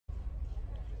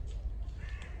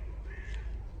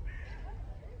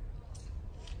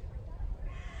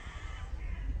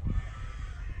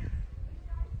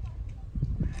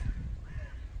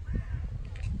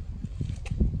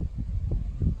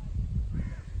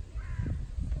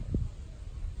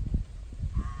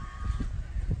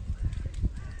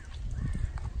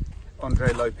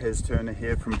Lopez Turner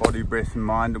here from Body, Breath and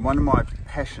Mind, and one of my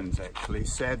passions, actually,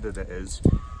 sad that it is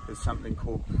something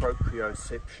called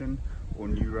proprioception or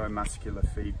neuromuscular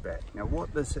feedback. Now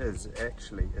what this is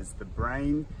actually is the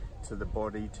brain to the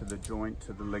body, to the joint,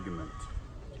 to the ligament.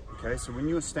 Okay, so when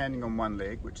you're standing on one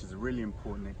leg, which is a really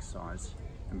important exercise,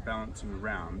 and balancing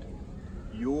around,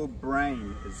 your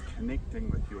brain is connecting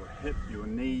with your hip, your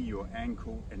knee, your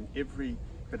ankle, and every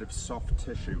bit of soft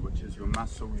tissue, which is your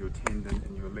muscle, your tendon,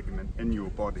 and your ligament in your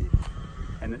body.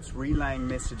 And it's relaying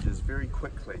messages very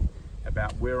quickly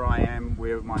about where I am,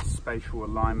 where my spatial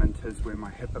alignment is, where my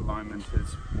hip alignment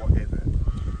is, whatever.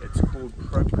 It's called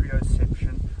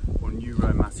proprioception or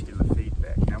neuromuscular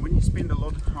feedback. Now when you spend a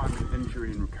lot of time in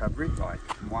injury and recovery, like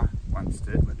I once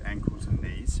did with ankles and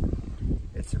knees,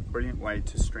 it's a brilliant way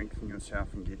to strengthen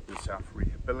yourself and get yourself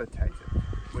rehabilitated.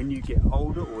 When you get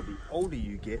older, or the older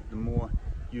you get, the more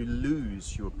you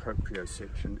lose your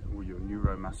proprioception or your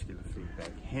neuromuscular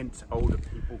feedback. Hence, older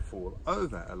people fall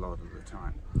over a lot of the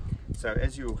time. So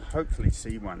as you'll hopefully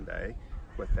see one day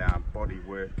with our body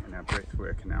work and our breath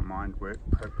work and our mind work,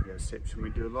 proprioception, we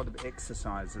do a lot of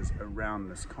exercises around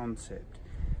this concept.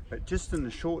 But just in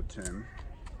the short term,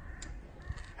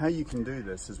 how you can do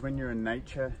this is when you're in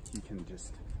nature, you can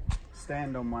just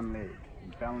stand on one leg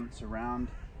and balance around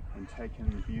and take in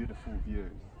a beautiful view.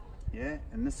 Yeah,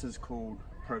 and this is called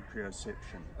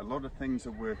proprioception. A lot of things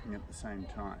are working at the same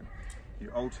time. You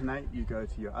alternate, you go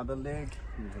to your other leg,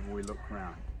 you have a wee look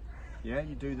around. Yeah,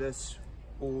 you do this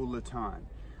all the time.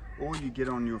 Or you get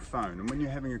on your phone, and when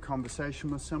you're having a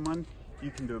conversation with someone, you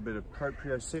can do a bit of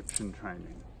proprioception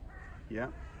training. Yeah,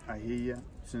 I hear you,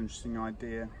 it's an interesting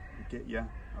idea, I get you,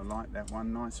 I like that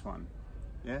one, nice one.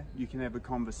 Yeah, you can have a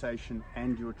conversation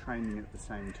and you're training at the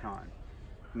same time.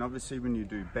 And obviously when you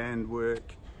do band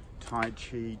work, Tai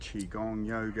Chi, Qigong,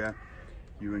 yoga,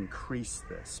 you increase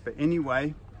this. But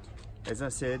anyway, as I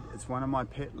said, it's one of my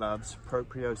pet loves,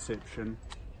 proprioception.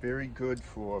 Very good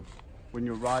for when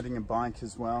you're riding a bike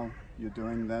as well, you're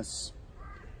doing this,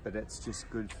 but it's just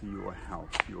good for your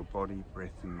health, your body,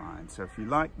 breath and mind. So if you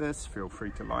like this, feel free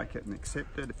to like it and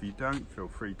accept it. If you don't, feel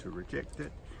free to reject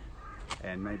it.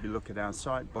 And maybe look at our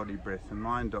site,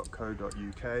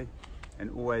 bodybreathandmind.co.uk. And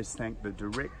always thank the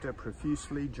director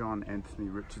profusely, John Anthony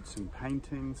Richardson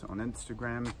Paintings on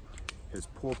Instagram, his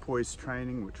porpoise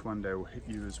training, which one day will hit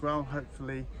you as well,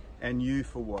 hopefully, and you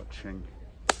for watching.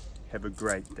 Have a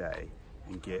great day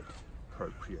and get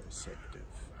proprioceptive.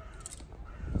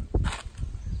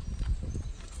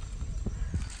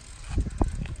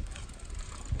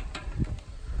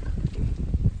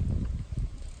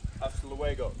 Hasta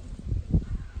luego.